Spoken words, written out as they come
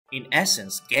In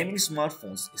essence, gaming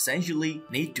smartphones essentially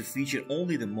need to feature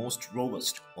only the most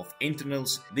robust of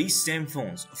internals. These same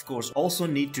phones, of course, also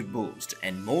need to boast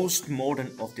and most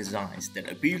modern of designs that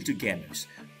appeal to gamers.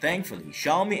 Thankfully,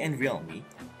 Xiaomi and Realme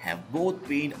have both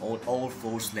been on all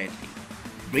fours lately,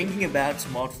 bringing about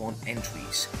smartphone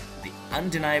entries. They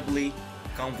undeniably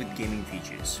come with gaming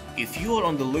features. If you are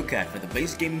on the lookout for the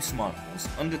best gaming smartphones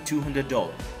under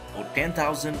 $200 or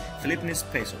 10,000 Philippine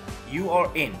peso, you are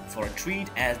in for a treat,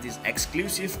 as this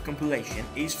exclusive compilation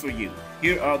is for you.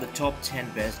 Here are the top 10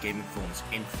 best gaming phones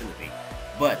in Philippines.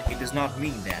 But it does not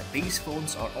mean that these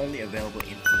phones are only available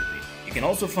in Philippines. You can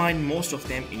also find most of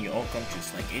them in your own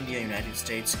countries like India, United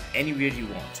States, anywhere you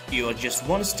want. You are just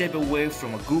one step away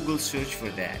from a Google search for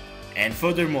that. And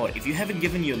furthermore, if you haven't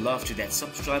given your love to that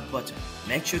subscribe button,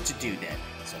 make sure to do that.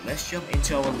 So let's jump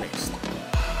into our list.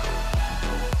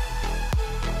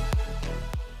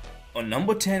 On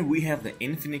number 10, we have the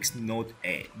Infinix NOTE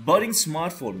 8. Budding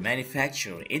smartphone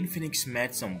manufacturer Infinix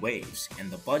made some waves in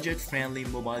the budget-friendly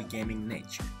mobile gaming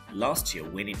niche last year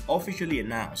when it officially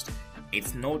announced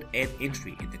its Note 8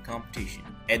 entry in the competition.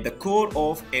 At the core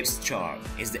of its charm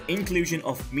is the inclusion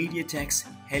of MediaTek's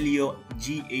Helio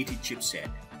G80 chipset,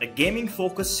 a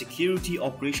gaming-focused security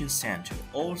operations center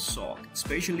or SOC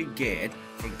specially geared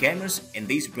for gamers in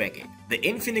this bracket. The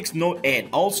Infinix Note 8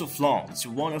 also flaunts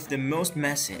one of the most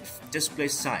massive display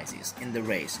sizes in the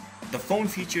race. The phone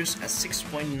features a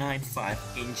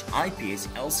 6.95-inch IPS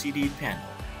LCD panel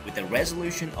with a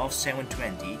resolution of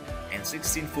 720 and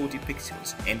 1640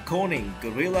 pixels encoding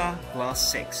Gorilla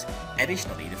Glass 6.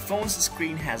 Additionally, the phone's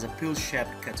screen has a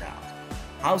pill-shaped cutout,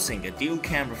 housing a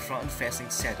dual-camera front-facing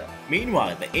setup.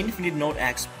 Meanwhile, the Infinix Note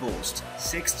X boasts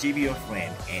 6GB of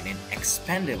RAM and an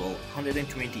expandable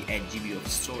 128GB of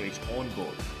storage on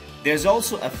board. There's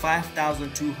also a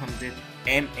 5200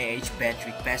 mAh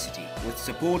battery capacity with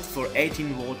support for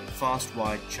 18-watt fast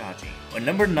wire charging. On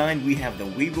number 9, we have the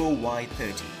Vivo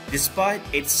Y30. Despite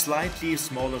its slightly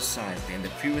smaller size than the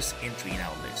previous entry in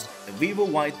our list, the Vivo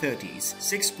Y30's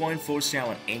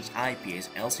 6.47-inch IPS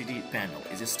LCD panel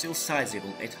is still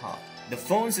sizable at heart. The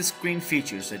phone's screen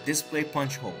features a display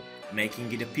punch hole,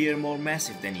 making it appear more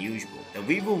massive than usual. The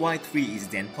Vivo Y3 is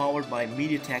then powered by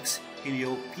MediaTek's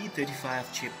Helio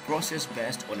P35 chip processed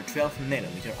based on a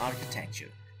 12nm architecture.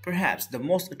 Perhaps the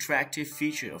most attractive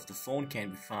feature of the phone can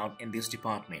be found in this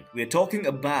department. We are talking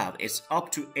about its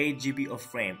up to 8GB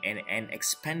of RAM and an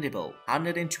expandable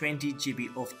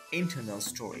 120GB of internal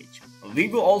storage.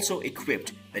 Vivo also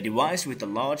equipped the device with a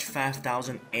large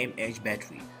 5000 mAh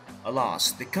battery.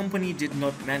 Alas, the company did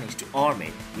not manage to arm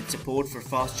it with support for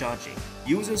fast charging.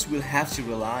 Users will have to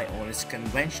rely on its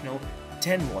conventional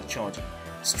 10-watt charging.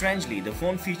 Strangely, the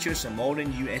phone features a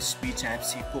modern USB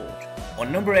Type-C port.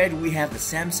 On number 8, we have the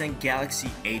Samsung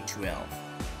Galaxy A12.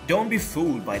 Don't be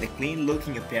fooled by the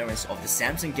clean-looking appearance of the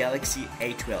Samsung Galaxy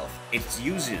A12. Its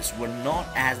users were not,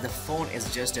 as the phone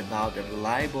is just about as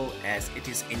reliable as it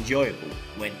is enjoyable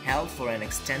when held for an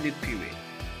extended period.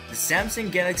 The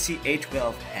Samsung Galaxy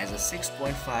A12 has a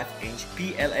 6.5-inch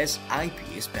PLS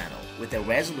IPS panel with a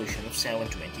resolution of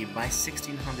 720 by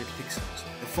 1600 pixels.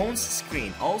 The phone's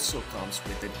screen also comes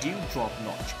with a dew-drop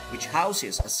notch, which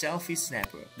houses a selfie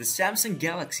snapper. The Samsung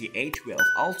Galaxy A12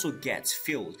 also gets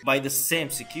fueled by the same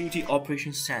security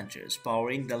operations centers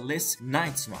powering the list's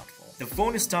 9th smartphone. The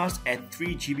phone starts at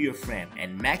 3GB of RAM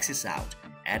and maxes out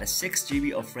at a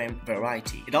 6GB of RAM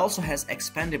variety. It also has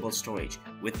expandable storage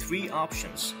with 3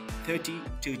 options: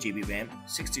 32GB RAM,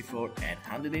 64 and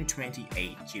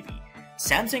 128GB.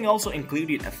 Samsung also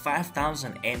included a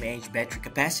 5000 mAh battery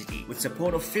capacity with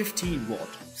support of 15-watt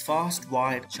fast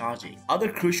wired charging.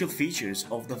 Other crucial features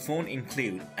of the phone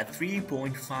include a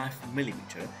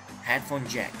 3.5mm headphone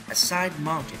jack, a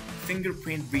side-mounted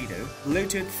fingerprint reader,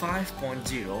 Bluetooth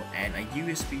 5.0 and a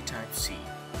USB Type-C.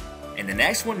 In the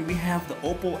next one, we have the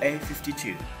OPPO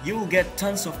A52. You will get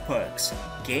tons of perks,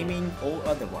 gaming or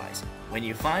otherwise, when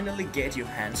you finally get your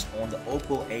hands on the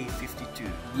OPPO A52.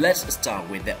 Let's start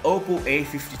with the OPPO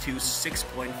A52's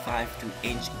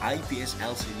 6.52-inch IPS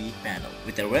LCD panel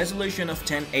with a resolution of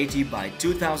 1080 by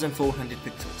 2400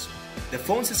 pixels. The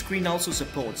phone's screen also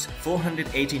supports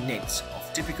 480 nits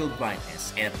of typical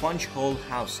brightness and a punch hole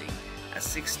housing a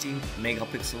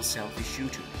 16-megapixel selfie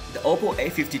shooter. The OPPO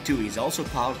A52 is also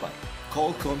powered by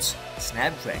Qualcomm's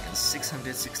Snapdragon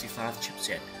 665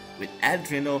 chipset with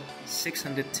Adreno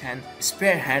 610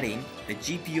 spearheading the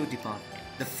GPU department.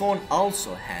 The phone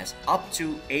also has up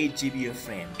to 8GB of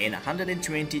RAM and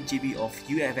 120GB of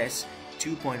UFS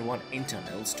 2.1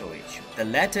 internal storage. The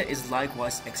latter is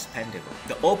likewise expandable.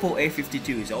 The OPPO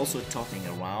A52 is also topping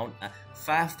around a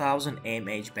 5000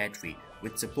 mAh battery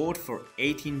with support for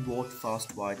 18-watt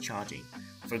fast-wired charging.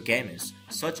 For gamers,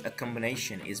 such a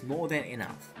combination is more than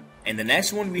enough. And the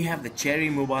next one we have the Cherry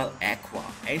Mobile Aqua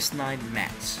S9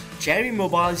 Max. Cherry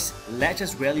Mobile's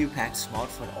latest value-packed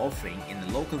smartphone offering in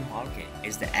the local market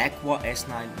is the Aqua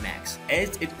S9 Max.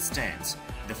 As it stands,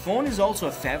 the phone is also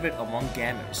a favorite among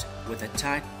gamers with a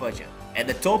tight budget. At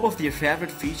the top of their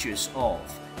favorite features of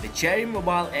the Cherry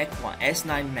Mobile Aqua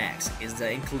S9 Max is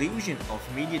the inclusion of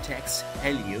MediaTek's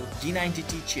Helio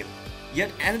G90T chip,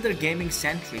 yet another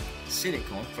gaming-centric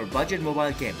silicon for budget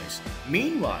mobile gamers.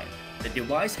 Meanwhile, the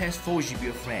device has 4GB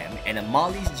of RAM and a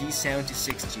Mali's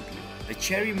G76 GPU. The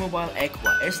Cherry Mobile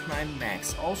Aqua S9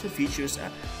 Max also features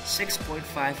a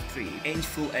 6.53-inch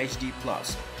Full HD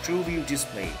Plus TrueView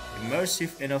display,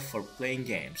 immersive enough for playing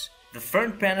games. The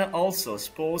front panel also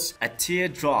sports a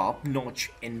teardrop notch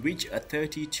in which a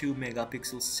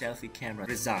 32-megapixel selfie camera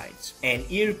resides. An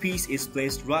earpiece is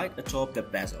placed right atop the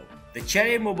bezel. The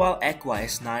Cherry Mobile Aqua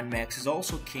S9 Max is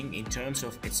also king in terms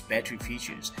of its battery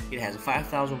features. It has a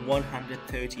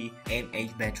 5130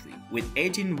 mAh battery with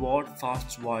 18-watt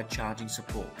fast-wired charging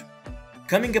support.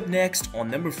 Coming up next,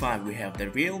 on number 5 we have the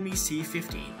Realme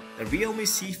C15. The Realme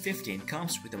C15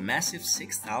 comes with a massive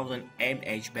 6000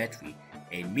 mAh battery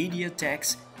and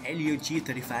MediaTek's Helio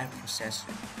G35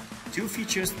 processor. Two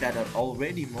features that are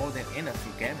already more than enough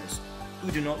for gamers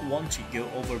who do not want to go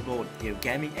overboard their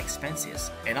gaming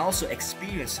expenses and also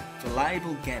experience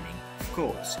reliable gaming. Of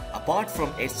course, apart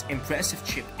from its impressive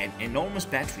chip and enormous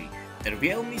battery, the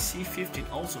Realme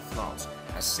C15 also flaunts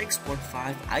a 6.5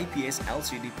 IPS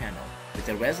LCD panel with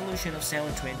a resolution of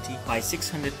 720 by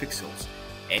 600 pixels.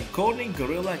 And Corning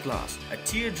Gorilla Glass, a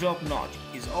teardrop notch,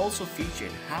 is also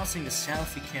featured housing a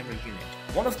selfie camera unit.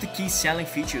 One of the key selling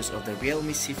features of the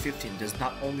Realme C15 does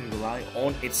not only rely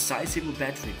on its sizable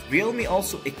battery. Realme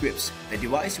also equips the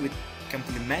device with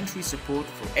complementary support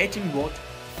for 18-watt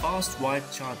fast-wired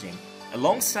charging.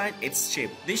 Alongside its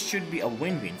chip, this should be a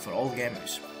win-win for all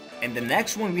gamers. And the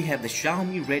next one we have the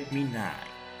Xiaomi Redmi 9.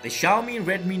 The Xiaomi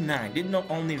Redmi 9 did not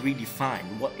only redefine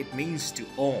what it means to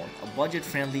own a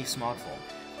budget-friendly smartphone.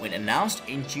 When announced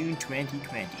in June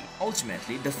 2020,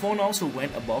 ultimately the phone also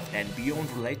went above and beyond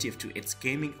relative to its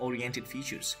gaming-oriented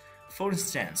features. For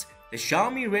instance, the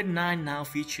Xiaomi Red 9 now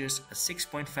features a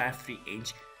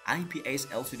 6.53-inch IPS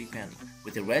LCD panel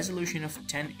with a resolution of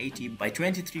 1080 by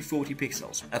 2340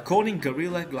 pixels. According to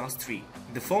Gorilla Glass 3,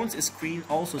 the phone's screen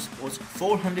also supports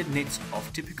 400 nits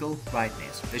of typical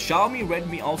brightness. The Xiaomi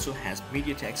Redmi also has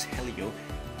MediaTek's Helio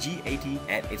G80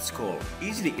 at its core.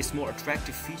 Easily its more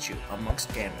attractive feature amongst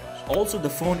gamers. Also, the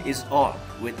phone is armed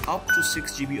with up to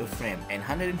 6GB of RAM and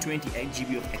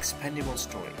 128GB of expandable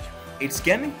storage. Its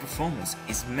gaming performance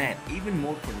is made even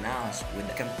more pronounced with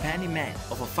the accompaniment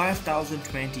of a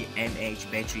 5020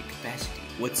 mAh battery capacity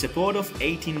with support of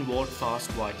 18-watt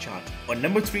fast-wired charging. On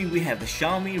number 3 we have the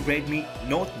Xiaomi Redmi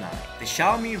Note 9. The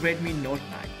Xiaomi Redmi Note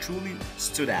 9 truly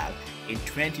stood out in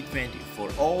 2020 for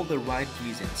all the right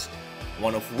reasons,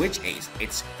 one of which is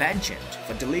its penchant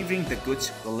for delivering the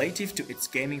goods relative to its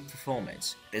gaming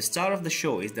performance. The star of the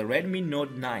show is the Redmi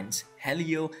Note 9's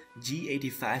Helio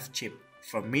G85 chip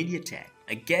from MediaTek,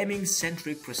 a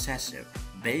gaming-centric processor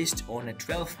based on a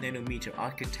 12nm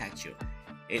architecture.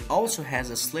 It also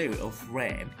has a slate of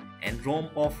RAM and ROM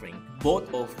offering,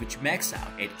 both of which max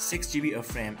out at 6GB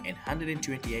of RAM and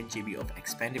 128GB of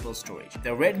expandable storage. The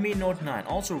Redmi Note 9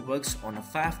 also works on a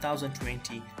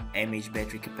 5020 mAh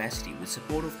battery capacity with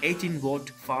support of 18-watt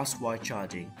fast-wired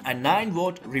charging. A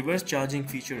 9-watt reverse charging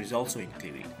feature is also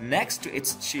included. Next to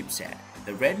its chipset,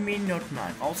 the Redmi Note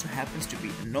 9 also happens to be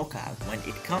a knockout when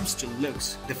it comes to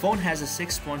looks. The phone has a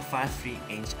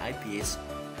 6.53-inch IPS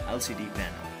LCD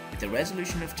panel with a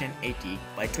resolution of 1080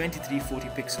 by 2340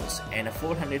 pixels and a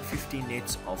 450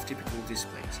 nits of typical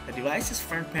displays. The device's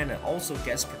front panel also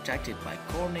gets protected by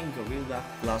Corning Gorilla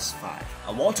Glass 5.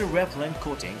 A water-repellent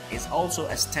coating is also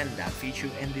a standout feature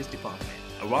in this department.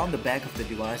 Around the back of the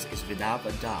device is without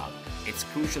a doubt its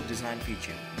crucial design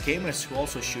feature. Gamers who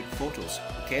also shoot photos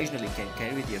occasionally can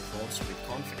carry their phones with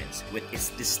confidence with its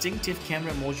distinctive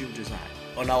camera module design.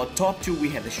 On our top 2 we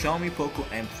have the Xiaomi POCO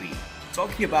M3.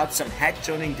 Talking about some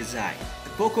head-turning design, the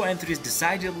POCO M3 is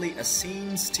decidedly a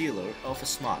scene stealer of a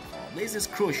smartphone. This is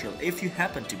crucial if you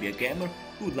happen to be a gamer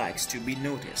who likes to be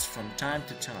noticed from time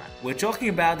to time. We're talking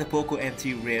about the POCO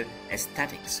M3 rear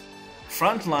aesthetics,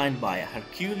 frontlined by a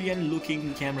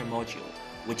Herculean-looking camera module,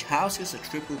 which houses a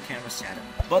triple camera setup.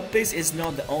 But this is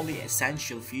not the only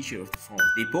essential feature of the phone.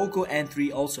 The POCO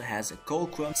M3 also has a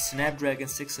Qualcomm Snapdragon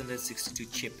 662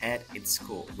 chip at its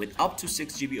core, with up to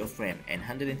 6GB of RAM and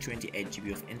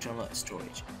 128GB of internal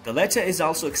storage. The latter is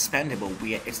also expandable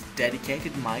via its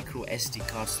dedicated micro SD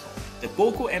card slot. The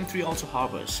POCO M3 also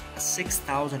harbors a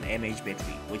 6000 mAh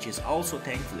battery, which is also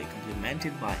thankfully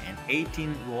complemented by an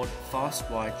 18-watt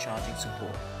fast-wired charging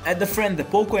support. At the front, the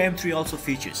POCO M3 also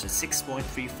features a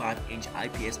 6.35-inch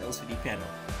IPS LCD panel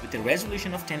with a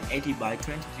resolution of 1080 by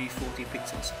 2340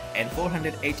 pixels and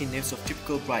 480 nits of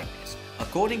typical brightness.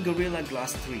 According to Gorilla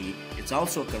Glass 3, it's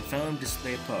also a confirmed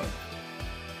display perk.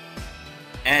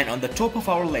 And on the top of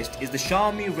our list is the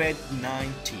Xiaomi Redmi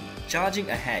 9T. Charging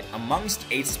ahead amongst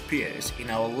its peers in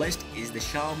our list is the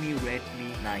Xiaomi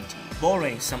Redmi 9T,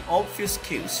 borrowing some obvious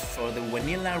cues for the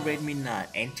vanilla Redmi 9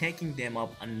 and taking them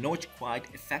up a notch quite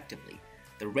effectively.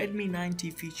 The Redmi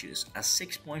 9T features a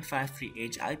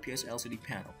 6.53-inch IPS LCD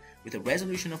panel with a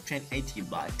resolution of 1080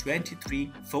 by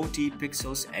 2340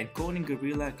 pixels and Corning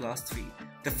Gorilla Glass 3.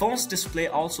 The phone's display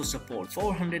also supports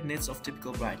 400 nits of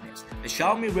typical brightness. The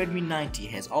Xiaomi Redmi 9T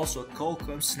has also a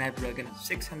Qualcomm Snapdragon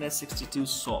 662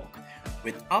 SoC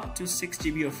with up to 6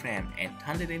 GB of RAM and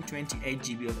 128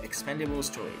 GB of expandable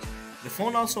storage. The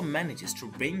phone also manages to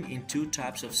bring in two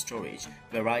types of storage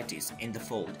varieties in the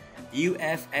fold,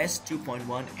 UFS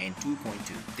 2.1 and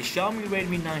 2.2. The Xiaomi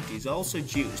Redmi 9T is also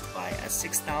juiced by a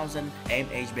 6000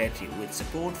 mAh battery with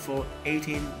support for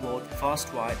 18-watt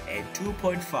fast-wired and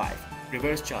 2.5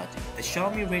 reverse charging. The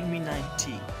Xiaomi Redmi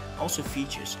 9T also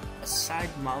features a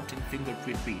side-mounted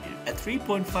fingerprint reader, a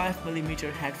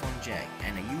 3.5mm headphone jack,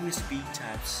 and a USB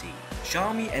Type-C.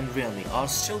 Xiaomi and Realme are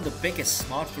still the biggest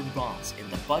smartphone brands in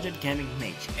the budget gaming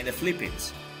niche in the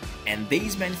Philippines, and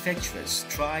these manufacturers'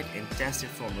 tried and tested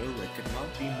formula could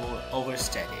not be more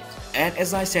overstated. And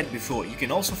as I said before, you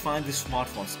can also find these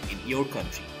smartphones in your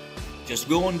country. Just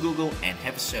go on Google and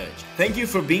have a search. Thank you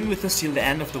for being with us till the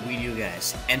end of the video,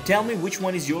 guys, and tell me which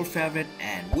one is your favorite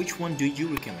and which one do you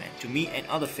recommend to me and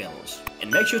other fellows.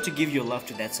 And make sure to give your love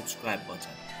to that subscribe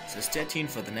button. So stay tuned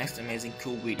for the next amazing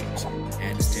cool videos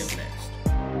and stay blessed.